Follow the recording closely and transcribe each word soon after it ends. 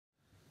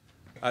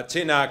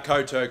Tēnā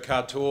koutou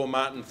katoa.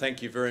 Martin,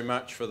 thank you very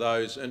much for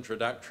those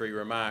introductory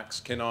remarks.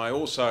 Can I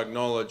also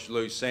acknowledge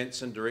Lou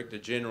Sanson, Director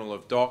General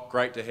of DOC.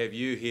 Great to have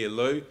you here,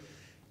 Lou.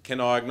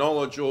 Can I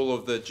acknowledge all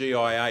of the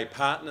GIA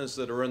partners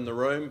that are in the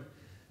room?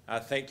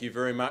 Thank you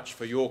very much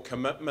for your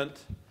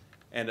commitment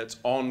and its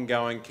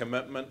ongoing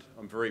commitment.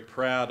 I'm very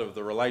proud of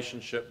the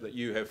relationship that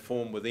you have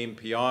formed with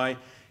MPI.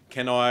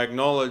 Can I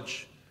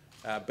acknowledge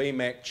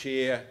BMAC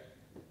Chair,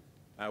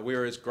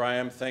 where is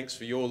Graham? Thanks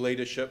for your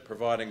leadership,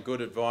 providing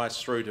good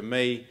advice through to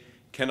me.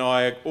 Can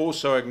I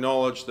also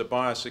acknowledge the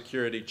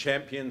biosecurity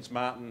champions?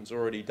 Martin's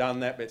already done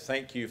that, but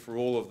thank you for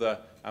all of the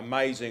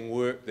amazing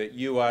work that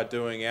you are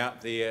doing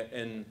out there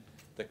in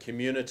the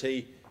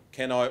community.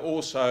 Can I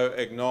also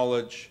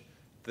acknowledge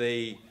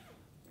the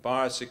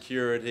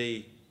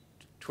biosecurity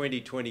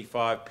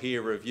 2025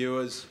 peer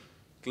reviewers?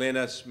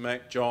 Glenys,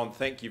 Mick, John,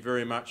 thank you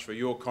very much for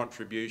your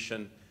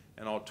contribution,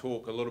 and I'll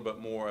talk a little bit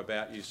more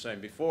about you soon.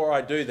 Before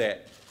I do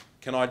that,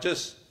 can I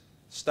just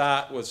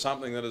start with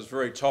something that is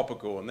very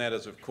topical, and that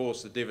is, of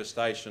course, the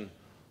devastation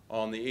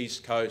on the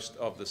east coast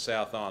of the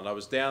South Island. I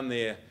was down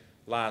there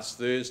last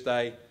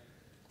Thursday.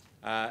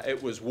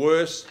 It was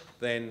worse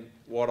than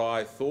what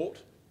I thought,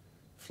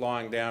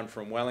 flying down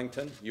from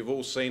Wellington. You've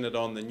all seen it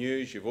on the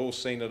news, you've all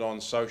seen it on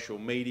social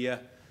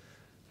media.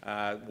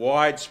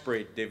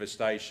 Widespread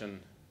devastation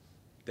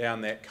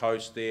down that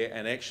coast there,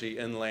 and actually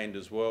inland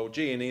as well.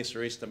 GNS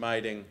are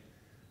estimating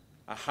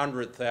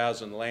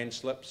 100,000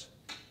 landslips.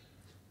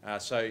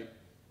 So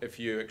if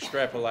you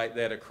extrapolate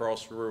that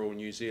across rural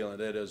New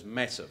Zealand, it is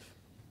massive.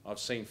 I've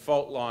seen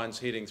fault lines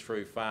heading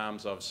through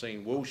farms. I've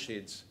seen wool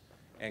sheds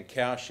and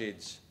cow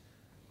sheds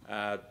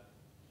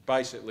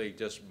basically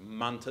just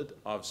munted.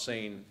 I've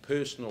seen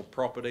personal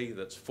property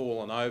that's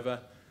fallen over.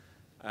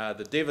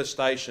 The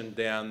devastation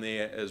down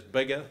there is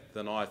bigger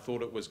than I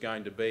thought it was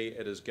going to be.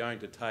 It is going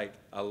to take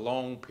a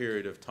long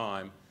period of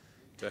time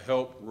to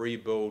help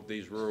rebuild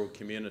these rural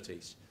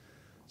communities.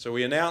 So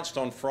we announced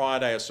on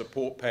Friday a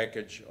support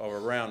package of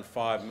around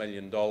 $5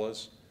 million.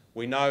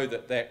 We know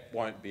that that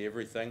won't be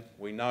everything.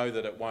 We know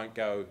that it won't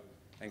go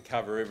and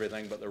cover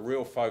everything, but the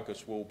real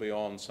focus will be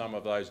on some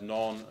of those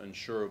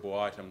non-insurable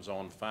items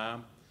on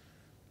farm.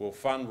 We'll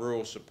fund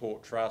Rural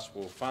Support Trust,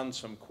 we'll fund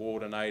some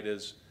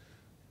coordinators.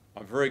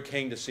 I'm very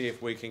keen to see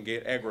if we can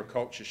get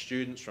agriculture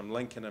students from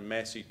Lincoln and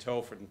Massey,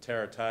 Telford and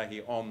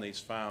Taratahi on these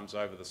farms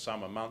over the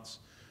summer months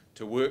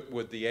to work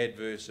with the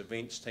adverse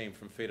events team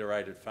from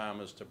Federated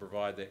Farmers to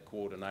provide that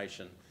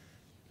coordination.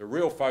 The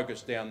real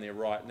focus down there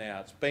right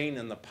now, it's been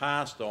in the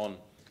past on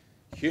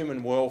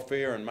human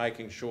welfare and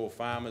making sure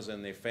farmers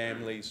and their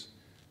families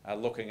are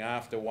looking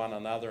after one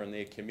another and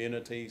their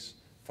communities,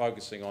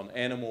 focusing on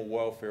animal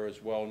welfare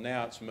as well.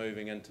 Now it's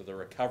moving into the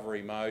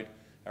recovery mode,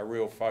 a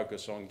real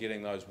focus on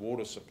getting those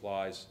water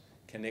supplies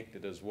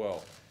connected as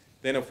well.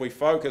 Then if we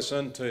focus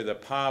into the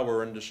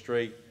power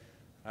industry,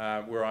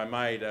 where I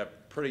made a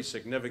pretty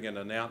significant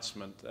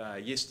announcement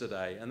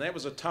yesterday, and that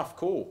was a tough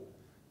call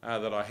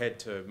that I had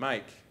to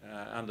make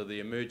under the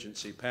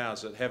emergency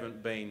powers that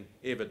haven't been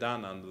ever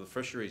done under the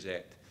Fisheries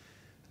Act,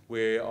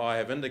 where I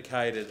have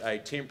indicated a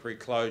temporary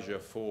closure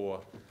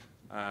for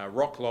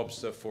rock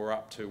lobster for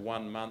up to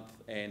 1 month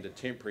and a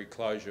temporary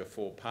closure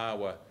for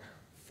paua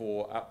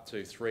for up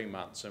to 3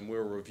 months, and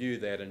we'll review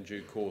that in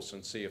due course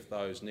and see if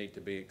those need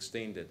to be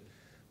extended.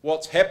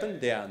 What's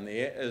happened down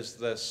there is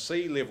the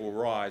sea level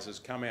rise has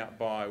come out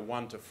by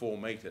 1 to 4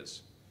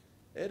 metres.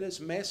 It is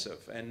massive,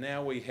 and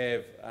now we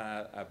have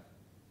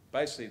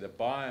basically the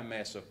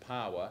biomass of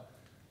paua,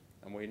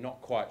 and we're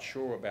not quite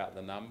sure about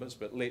the numbers,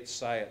 but let's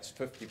say it's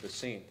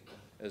 50%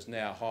 is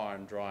now high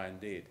and dry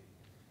and dead.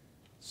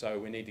 So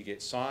we need to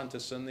get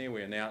scientists in there.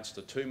 We announced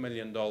a $2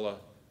 million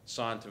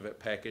scientific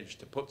package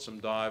to put some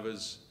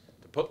divers,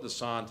 to put the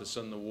scientists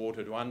in the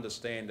water to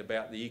understand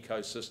about the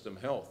ecosystem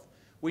health.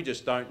 We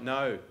just don't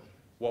know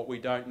what we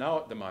don't know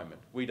at the moment.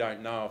 We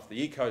don't know if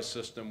the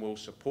ecosystem will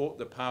support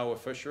the paua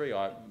fishery.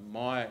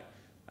 My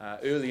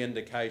early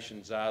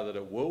indications are that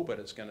it will, but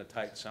it's going to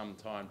take some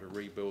time to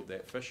rebuild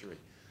that fishery.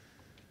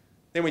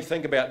 Then we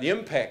think about the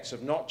impacts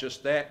of not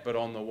just that, but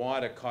on the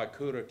wider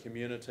Kaikoura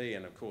community,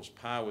 and of course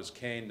paua's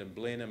canned in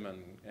Blenheim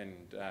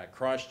and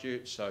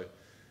Christchurch. So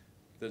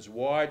there's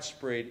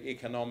widespread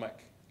economic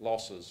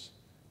losses,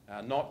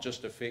 not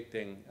just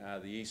affecting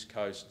the east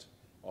coast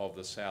of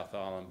the South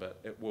Island, but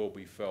it will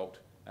be felt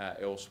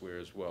elsewhere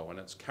as well, and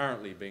it's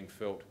currently being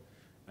felt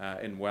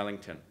in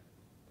Wellington.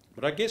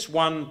 But I guess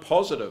one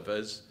positive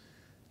is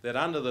that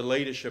under the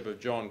leadership of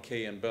John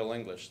Key and Bill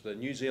English, the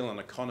New Zealand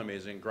economy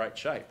is in great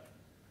shape.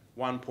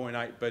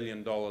 $1.8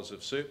 billion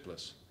of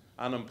surplus,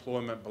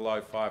 unemployment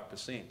below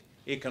 5%,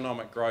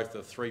 economic growth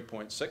of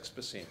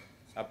 3.6%,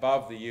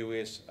 above the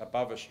US,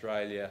 above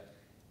Australia,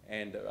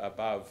 and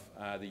above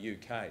the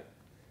UK.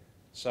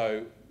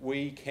 So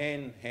we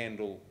can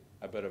handle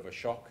a bit of a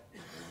shock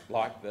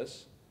like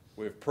this.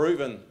 We've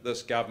proven,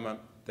 this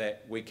government,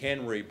 that we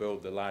can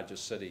rebuild the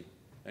largest city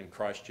in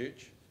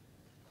Christchurch.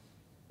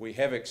 We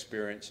have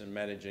experience in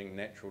managing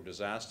natural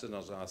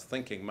disasters, and I was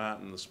thinking,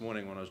 Martin, this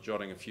morning when I was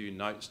jotting a few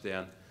notes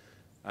down,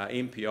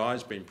 MPI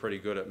has been pretty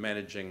good at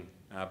managing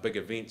big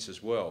events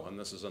as well, and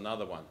this is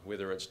another one,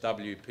 whether it's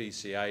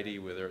WPC 80,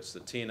 whether it's the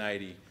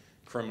 1080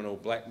 criminal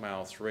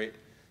blackmail threat,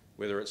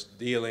 whether it's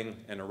dealing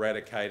and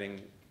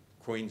eradicating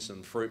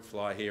Queensland fruit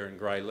fly here in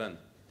Grey Lynn.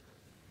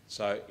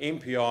 So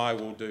MPI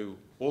will do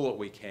all that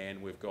we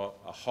can. We've got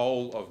a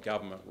whole of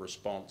government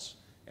response,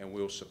 and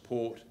we'll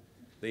support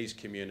these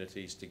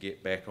communities to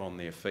get back on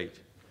their feet.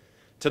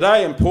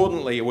 Today,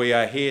 importantly, we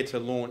are here to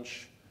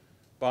launch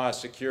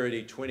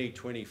Biosecurity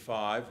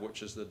 2025,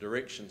 which is the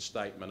direction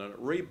statement, and it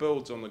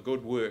rebuilds on the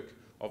good work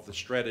of the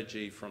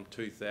strategy from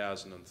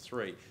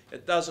 2003.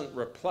 It doesn't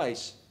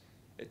replace,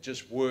 it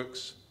just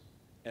works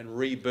and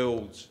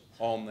rebuilds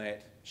on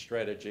that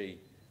strategy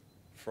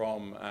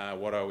from,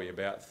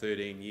 about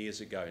 13 years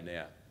ago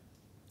now.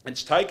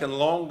 It's taken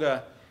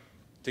longer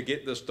to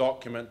get this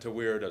document to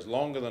where it is,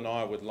 longer than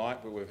I would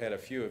like, but we've had a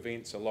few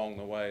events along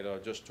the way that I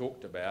just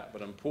talked about.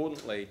 But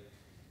importantly,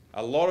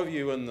 a lot of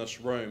you in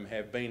this room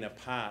have been a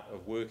part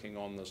of working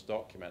on this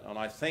document, and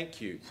I thank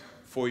you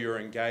for your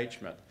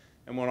engagement.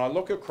 And when I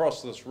look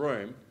across this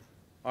room,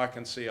 I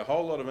can see a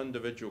whole lot of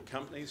individual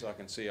companies, I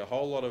can see a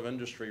whole lot of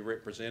industry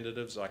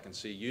representatives, I can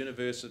see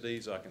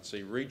universities, I can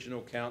see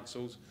regional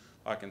councils,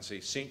 I can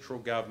see central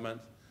government,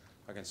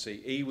 I can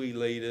see iwi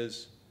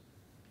leaders,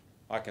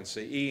 I can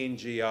see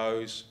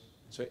ENGOs.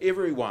 So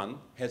everyone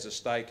has a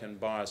stake in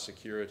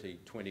Biosecurity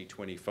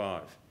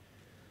 2025.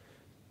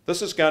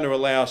 This is going to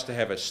allow us to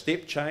have a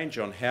step change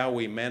on how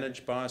we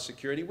manage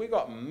biosecurity. We've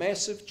got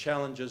massive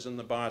challenges in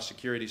the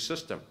biosecurity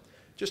system.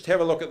 Just have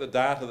a look at the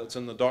data that's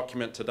in the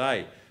document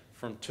today.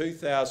 From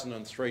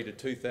 2003 to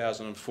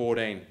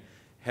 2014,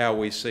 how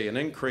we see an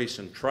increase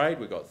in trade.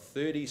 We've got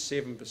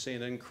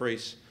 37%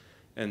 increase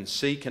in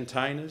sea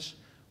containers.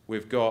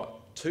 We've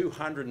got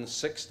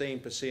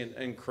 216%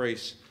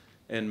 increase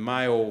in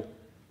mail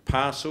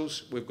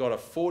parcels. We've got a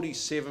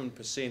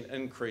 47%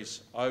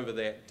 increase over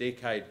that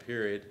decade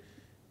period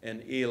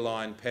in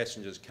airline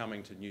passengers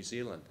coming to New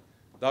Zealand.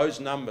 Those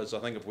numbers, I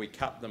think if we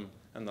cut them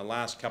in the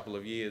last couple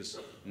of years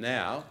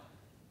now,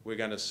 we're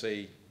going to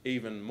see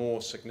even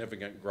more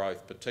significant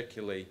growth,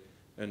 particularly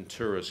in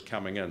tourists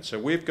coming in. So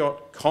we've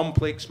got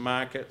complex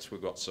markets,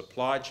 we've got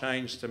supply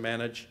chains to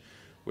manage,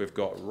 we've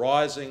got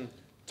rising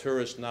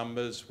tourist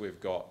numbers, we've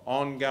got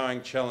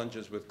ongoing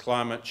challenges with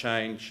climate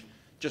change,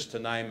 just to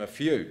name a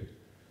few.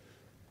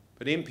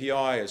 But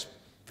MPI is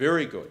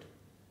very good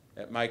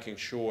at making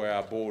sure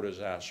our borders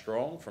are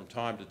strong. From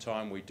time to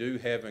time we do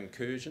have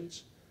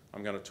incursions.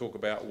 I'm going to talk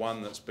about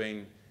one that's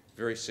been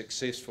very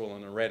successful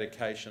in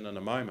eradication in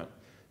a moment.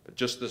 But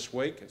just this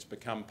week it's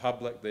become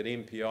public that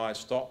MPI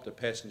stopped a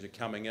passenger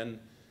coming in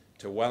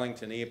to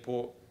Wellington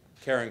Airport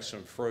carrying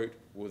some fruit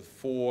with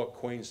 4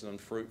 Queensland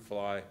fruit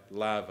fly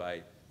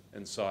larvae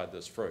inside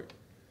this fruit.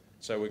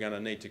 So we're going to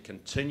need to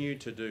continue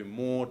to do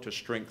more to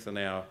strengthen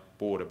our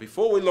border.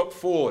 Before we look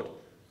forward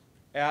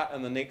out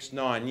in the next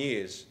 9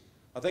 years,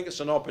 I think it's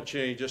an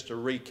opportunity just to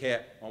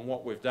recap on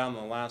what we've done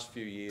in the last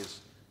few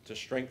years to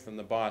strengthen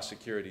the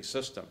biosecurity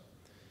system.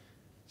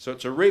 So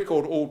it's a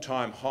record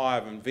all-time high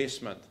of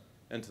investment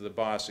into the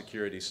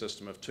biosecurity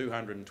system of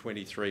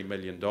 $223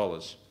 million.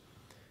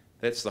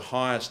 That's the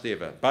highest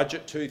ever.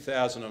 Budget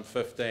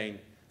 2015,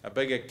 a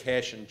bigger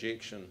cash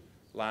injection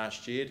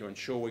last year to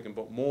ensure we can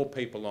put more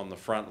people on the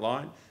front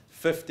line,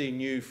 50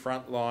 new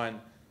frontline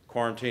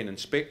quarantine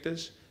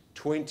inspectors,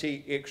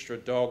 20 extra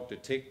dog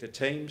detector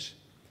teams,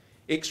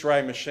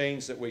 X-ray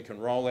machines that we can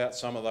roll out,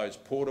 some of those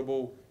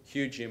portable,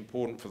 hugely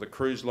important for the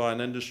cruise line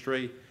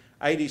industry,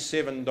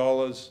 $87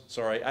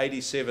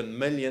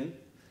 million.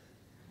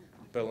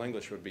 Bill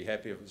English would be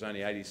happy if it was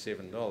only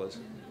 $87.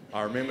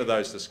 I remember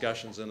those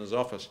discussions in his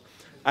office.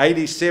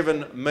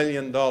 $87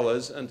 million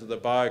into the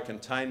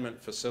biocontainment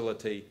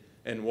facility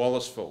in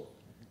Wallaceville.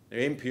 Now,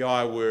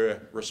 MPI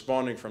were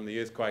responding from the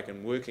earthquake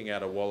and working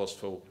out of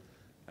Wallaceville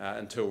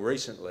until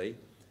recently,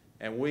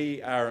 and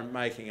we are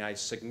making a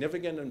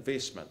significant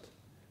investment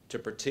to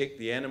protect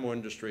the animal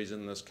industries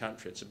in this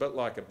country. It's a bit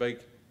like a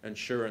big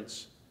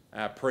insurance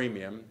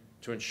premium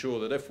to ensure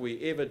that if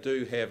we ever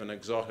do have an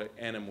exotic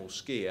animal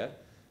scare,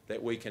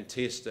 that we can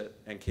test it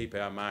and keep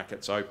our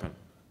markets open.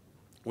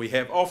 We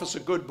have Officer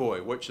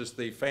Goodboy, which is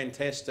the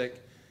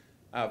fantastic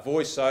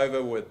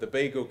voiceover with the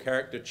Beagle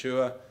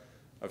caricature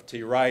of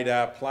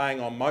T-Radar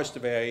playing on most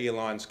of our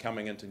airlines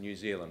coming into New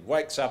Zealand.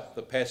 Wakes up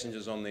the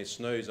passengers on their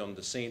snooze on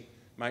descent,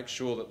 makes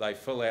sure that they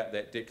fill out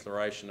that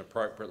declaration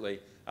appropriately,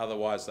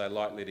 otherwise they're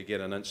likely to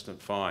get an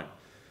instant fine.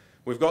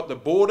 We've got the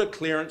Border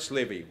Clearance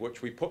Levy,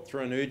 which we put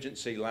through an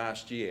urgency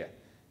last year,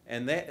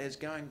 and that is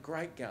going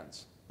great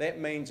guns. That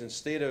means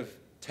instead of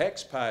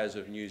taxpayers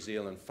of New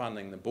Zealand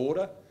funding the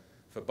border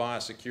for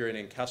biosecurity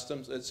and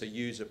customs, it's a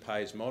user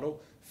pays model.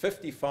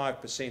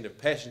 55% of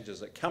passengers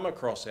that come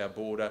across our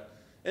border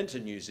into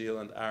New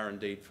Zealand are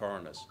indeed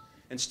foreigners.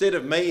 Instead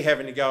of me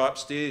having to go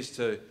upstairs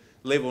to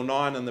level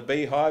 9 in the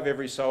beehive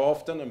every so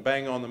often and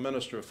bang on the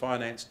Minister of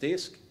Finance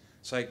desk,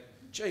 say,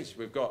 geez,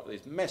 we've got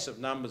these massive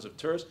numbers of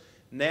tourists.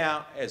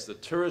 Now, as the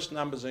tourist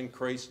numbers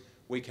increase,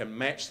 we can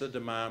match the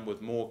demand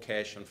with more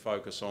cash and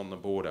focus on the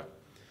border.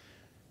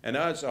 And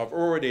as I've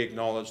already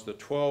acknowledged, the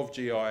 12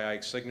 GIA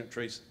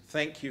signatories,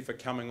 thank you for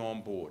coming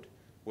on board.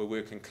 We're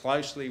working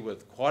closely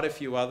with quite a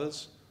few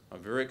others.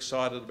 I'm very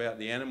excited about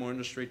the animal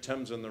industry.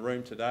 Tim's in the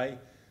room today.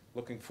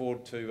 Looking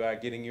forward to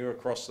getting you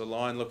across the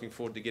line, looking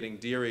forward to getting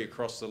dairy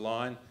across the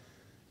line.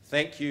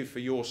 Thank you for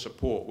your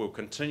support. We'll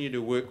continue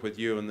to work with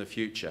you in the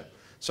future.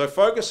 So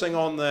focusing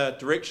on the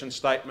direction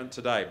statement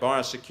today,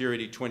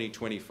 Biosecurity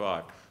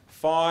 2025,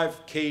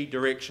 5 key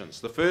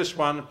directions. The first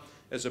one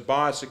is a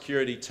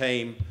biosecurity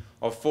team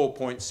of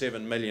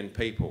 4.7 million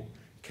people.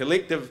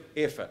 Collective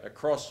effort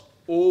across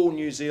all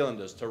New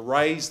Zealanders to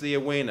raise the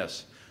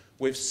awareness.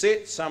 We've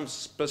set some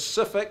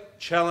specific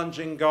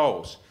challenging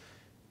goals.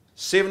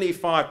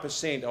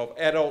 75% of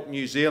adult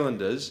New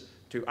Zealanders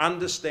to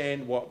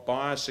understand what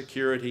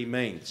biosecurity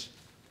means.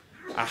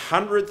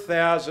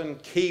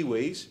 100,000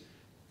 Kiwis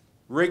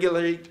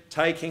regularly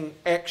taking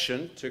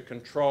action to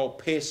control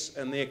pests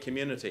in their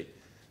community.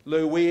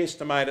 Lou, we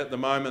estimate at the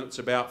moment it's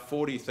about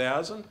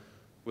 40,000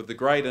 with the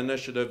great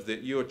initiative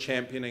that you're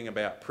championing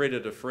about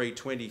predator-free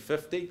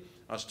 2050.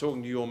 I was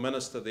talking to your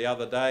minister the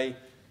other day.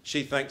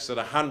 She thinks that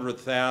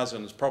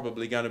 100,000 is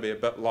probably going to be a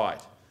bit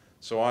light.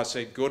 So I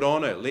said, good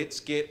on her. Let's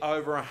get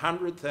over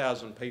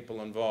 100,000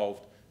 people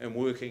involved in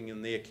working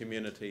in their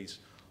communities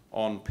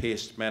on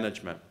pest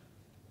management.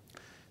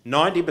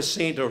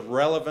 90% of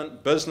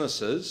relevant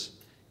businesses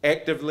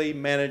actively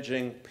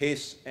managing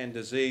pests and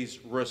disease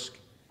risk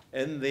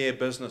in their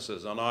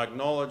businesses. And I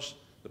acknowledge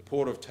the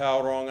Port of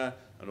Tauranga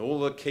and all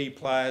the key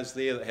players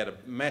there that had a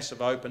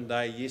massive open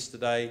day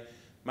yesterday,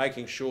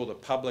 making sure the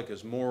public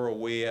is more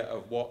aware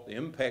of what the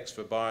impacts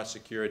for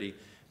biosecurity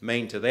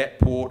mean to that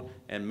port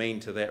and mean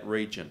to that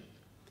region.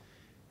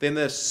 Then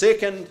the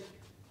second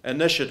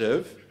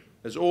initiative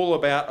is all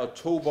about a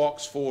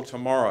toolbox for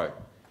tomorrow.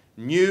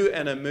 New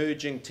and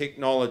emerging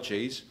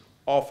technologies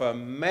offer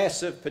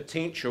massive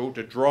potential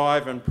to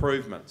drive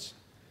improvements.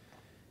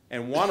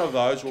 And one of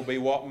those will be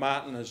what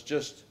Martin has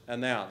just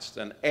announced,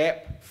 an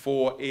app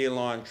for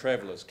airline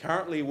travellers.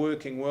 Currently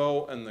working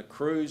well in the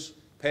cruise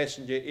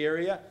passenger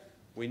area.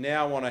 We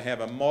now want to have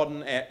a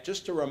modern app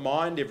just to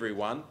remind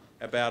everyone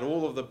about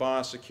all of the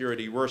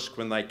biosecurity risk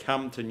when they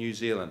come to New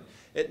Zealand.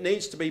 It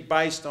needs to be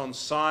based on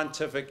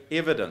scientific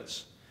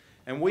evidence.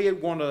 And we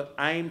want to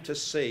aim to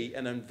see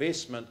an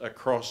investment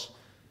across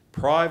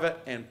private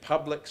and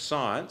public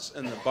science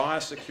in the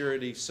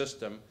biosecurity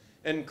system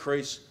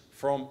increase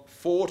from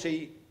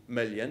 40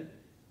 million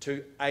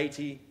to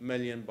 80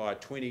 million by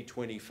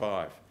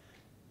 2025.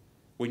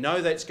 We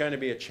know that's going to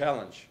be a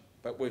challenge,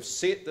 but we've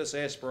set this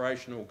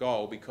aspirational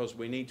goal because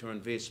we need to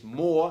invest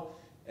more,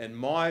 in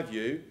my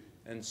view,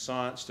 in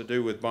science to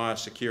do with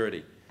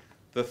biosecurity.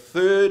 The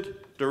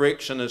third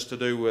direction is to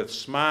do with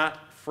smart,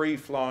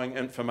 free-flowing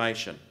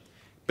information.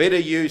 Better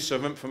use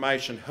of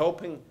information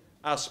helping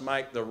us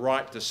make the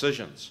right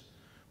decisions.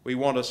 We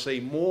want to see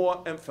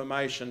more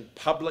information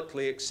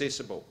publicly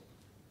accessible.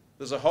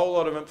 There's a whole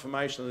lot of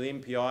information that the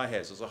MPI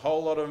has. There's a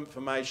whole lot of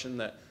information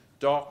that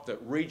DOC, that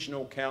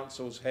regional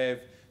councils have,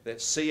 that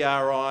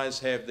CRIs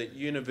have, that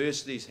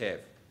universities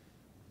have.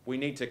 We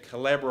need to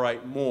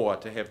collaborate more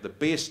to have the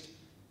best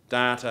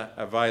data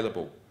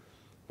available.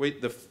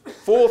 The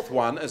fourth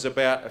one is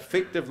about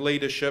effective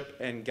leadership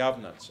and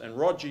governance. And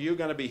Roger, you're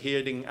going to be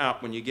heading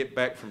up, when you get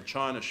back from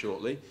China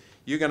shortly,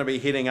 you're going to be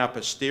heading up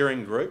a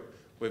steering group.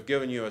 We've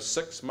given you a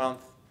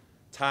 6-month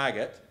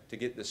target to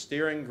get the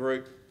steering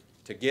group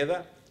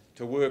together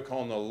to work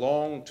on the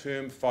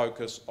long-term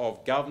focus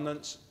of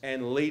governance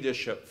and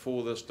leadership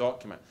for this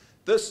document.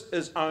 This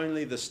is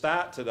only the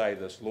start today,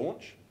 this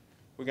launch.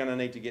 We're going to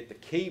need to get the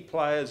key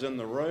players in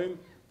the room,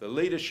 the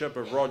leadership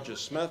of Roger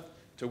Smith,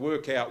 to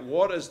work out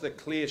what is the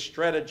clear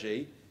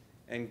strategy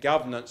and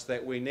governance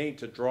that we need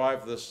to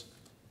drive this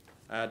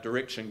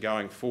direction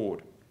going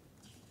forward.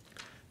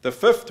 The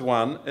fifth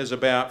one is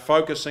about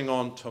focusing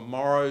on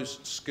tomorrow's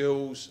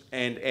skills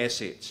and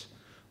assets,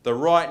 the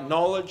right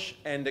knowledge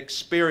and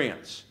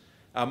experience,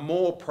 a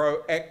more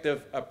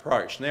proactive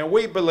approach. Now,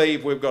 we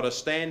believe we've got a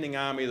standing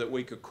army that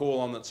we could call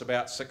on that's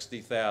about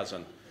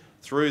 60,000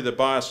 through the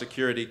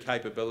Biosecurity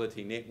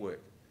Capability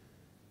Network.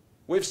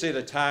 We've set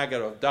a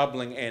target of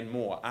doubling and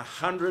more,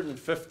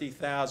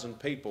 150,000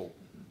 people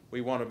we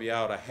want to be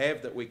able to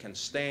have that we can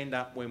stand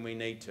up when we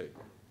need to,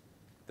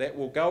 that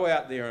will go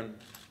out there and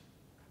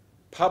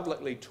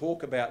publicly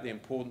talk about the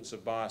importance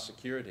of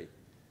biosecurity,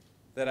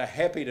 that are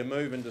happy to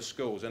move into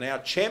schools. And our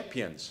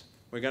champions,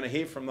 we're going to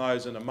hear from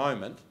those in a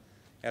moment,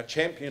 our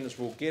champions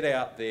will get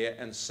out there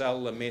and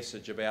sell the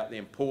message about the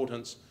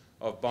importance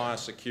of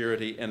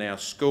biosecurity in our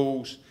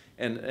schools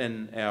and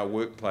in our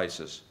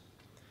workplaces.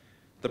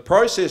 The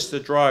process to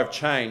drive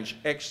change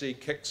actually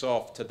kicks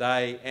off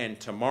today and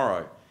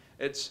tomorrow.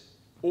 It's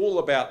all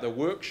about the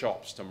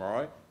workshops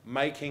tomorrow,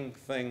 making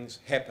things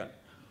happen.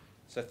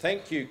 So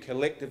thank you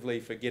collectively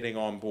for getting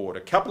on board.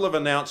 A couple of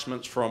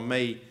announcements from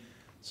me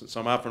since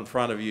I'm up in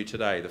front of you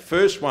today. The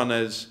first one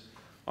is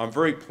I'm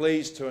very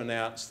pleased to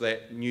announce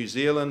that New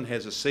Zealand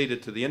has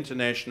acceded to the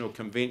International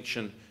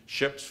Convention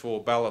Ships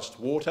for Ballast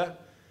Water.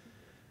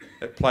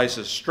 It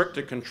places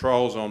stricter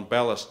controls on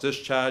ballast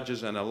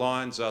discharges and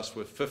aligns us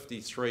with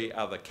 53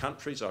 other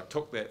countries. I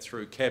took that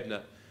through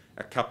Cabinet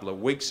a couple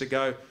of weeks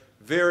ago.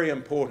 Very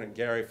important,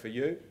 Gary, for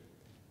you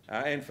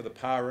and for the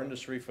power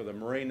industry, for the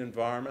marine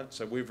environment.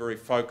 So we're very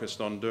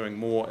focused on doing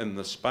more in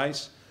this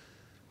space.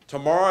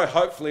 Tomorrow,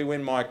 hopefully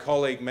when my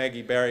colleague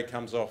Maggie Barry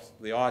comes off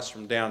the ice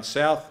from down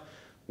south,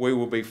 we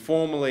will be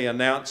formally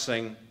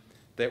announcing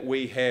that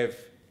we have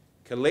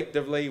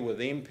collectively with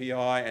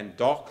MPI and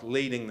DOC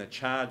leading the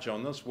charge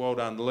on this, well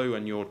done Lou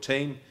and your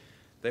team,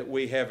 that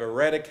we have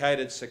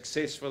eradicated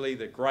successfully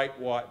the great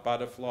white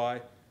butterfly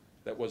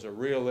that was a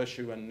real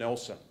issue in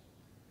Nelson.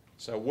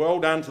 So well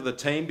done to the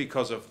team,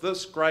 because if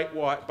this great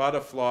white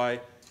butterfly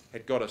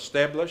had got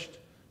established,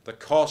 the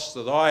costs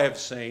that I have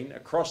seen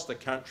across the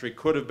country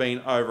could have been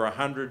over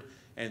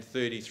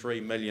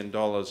 $133 million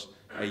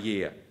a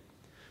year.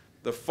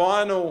 The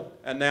final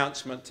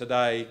announcement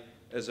today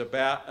is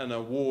about an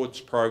awards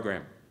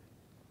program.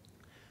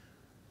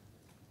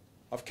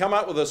 I've come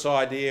up with this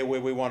idea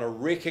where we want to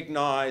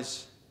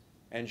recognise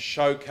and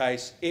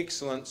showcase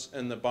excellence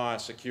in the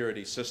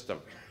biosecurity system.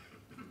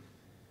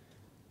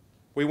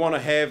 We want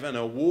to have an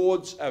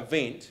awards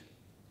event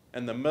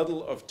in the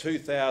middle of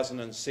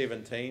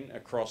 2017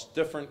 across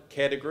different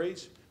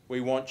categories. We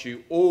want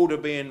you all to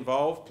be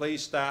involved.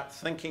 Please start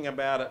thinking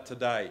about it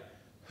today.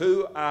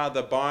 Who are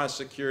the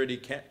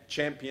biosecurity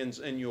champions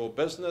in your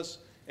business,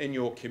 in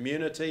your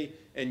community,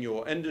 in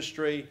your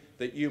industry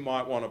that you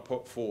might want to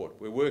put forward?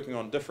 We're working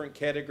on different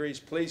categories.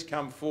 Please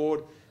come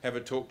forward, have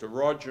a talk to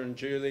Roger and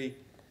Julie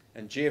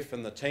and Jeff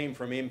and the team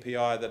from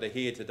MPI that are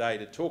here today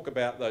to talk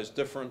about those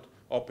different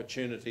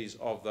opportunities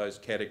of those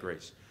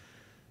categories.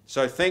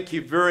 So thank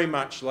you very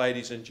much,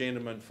 ladies and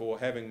gentlemen, for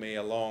having me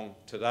along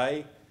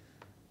today.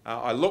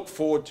 I look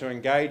forward to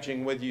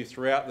engaging with you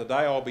throughout the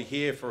day. I'll be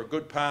here for a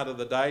good part of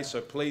the day,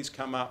 so please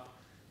come up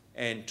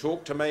and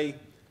talk to me.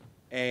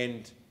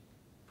 And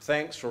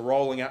thanks for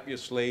rolling up your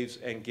sleeves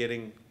and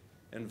getting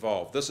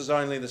involved. This is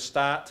only the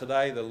start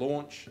today, the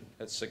launch.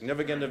 It's a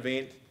significant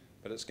event,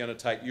 but it's going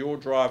to take your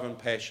drive and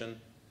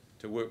passion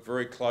to work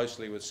very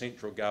closely with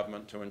central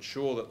government to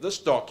ensure that this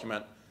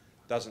document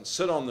doesn't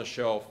sit on the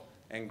shelf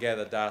and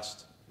gather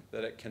dust,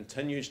 that it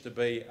continues to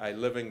be a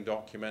living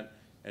document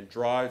and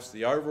drives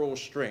the overall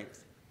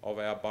strength of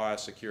our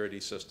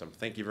biosecurity system.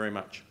 Thank you very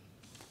much.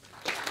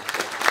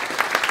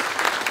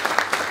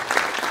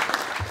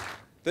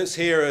 This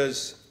here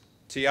is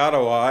Te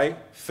Aroai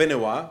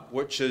Whenua,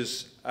 which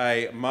is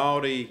a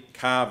Māori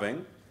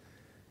carving.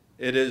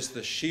 It is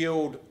the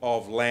shield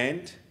of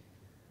land.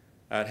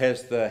 It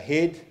has the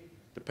head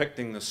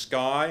depicting the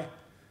sky,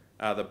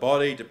 the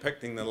body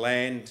depicting the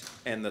land,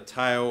 and the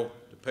tail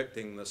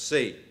depicting the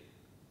sea.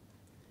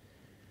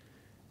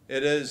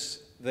 It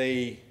is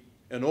the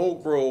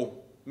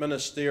inaugural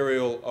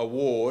ministerial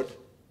award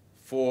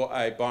for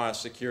a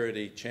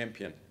biosecurity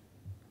champion.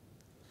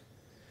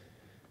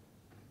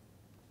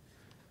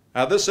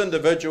 This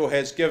individual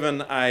has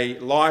given a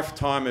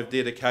lifetime of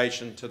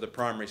dedication to the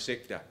primary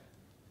sector,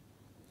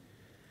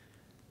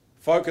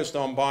 focused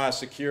on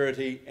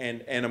biosecurity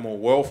and animal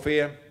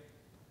welfare,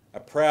 a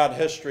proud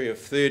history of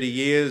 30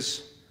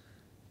 years,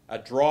 a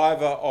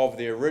driver of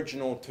the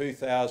original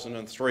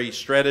 2003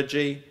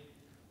 strategy,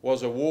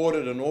 was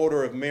awarded an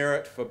Order of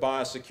Merit for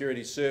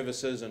Biosecurity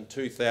Services in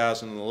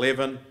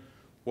 2011,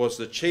 was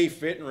the Chief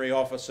Veterinary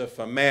Officer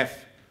for MAF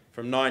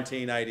from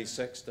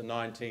 1986 to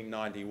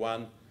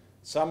 1991,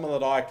 someone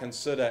that I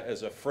consider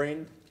as a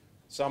friend,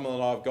 someone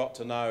that I've got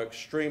to know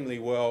extremely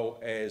well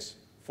as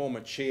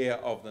former Chair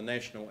of the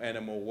National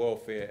Animal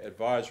Welfare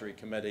Advisory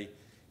Committee.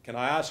 Can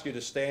I ask you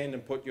to stand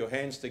and put your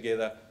hands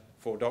together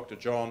for Dr.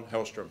 John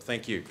Hellstrom?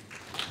 Thank you.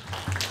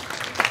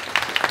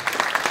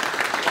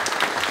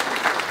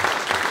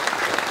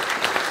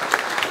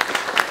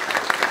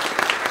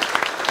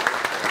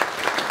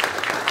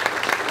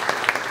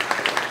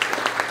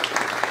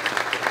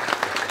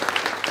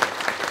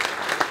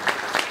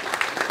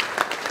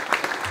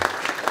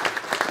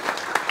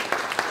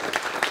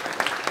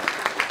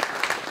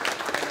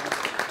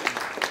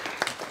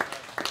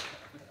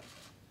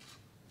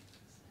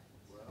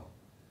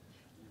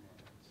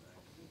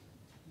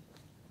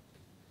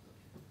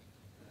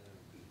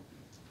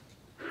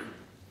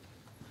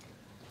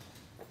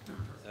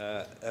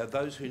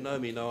 Those who know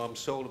me know I'm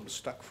seldom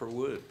stuck for a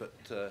word, but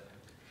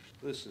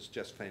this is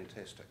just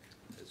fantastic.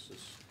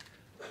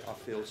 I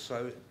feel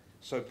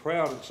so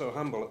proud and so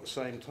humble at the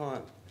same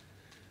time.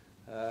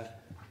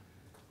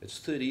 It's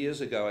 30 years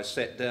ago I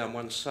sat down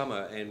one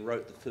summer and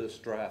wrote the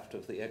first draft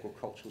of the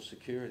Agricultural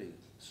Security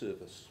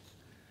Service,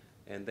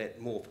 and that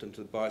morphed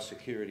into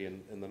biosecurity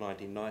in the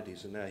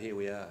 1990s, and now here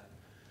we are.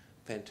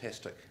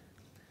 Fantastic.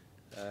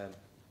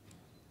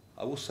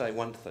 I will say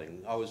one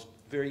thing. I was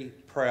very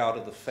proud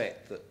of the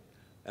fact that,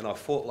 and I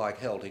fought like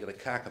hell to get a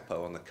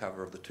kakapo on the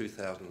cover of the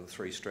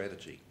 2003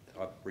 strategy.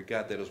 I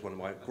regard that as one of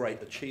my great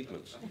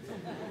achievements.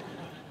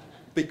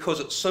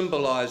 Because it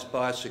symbolised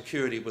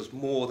biosecurity was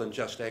more than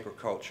just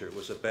agriculture. It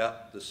was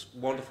about this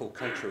wonderful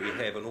country we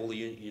have and all the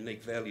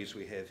unique values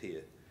we have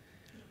here.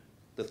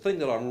 The thing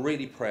that I'm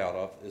really proud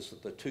of is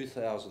that the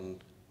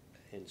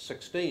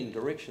 2016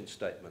 direction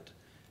statement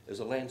is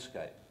a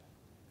landscape.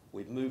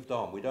 We've moved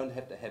on. We don't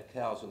have to have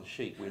cows and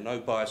sheep. We know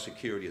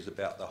biosecurity is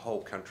about the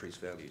whole country's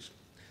values.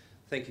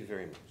 Thank you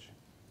very much.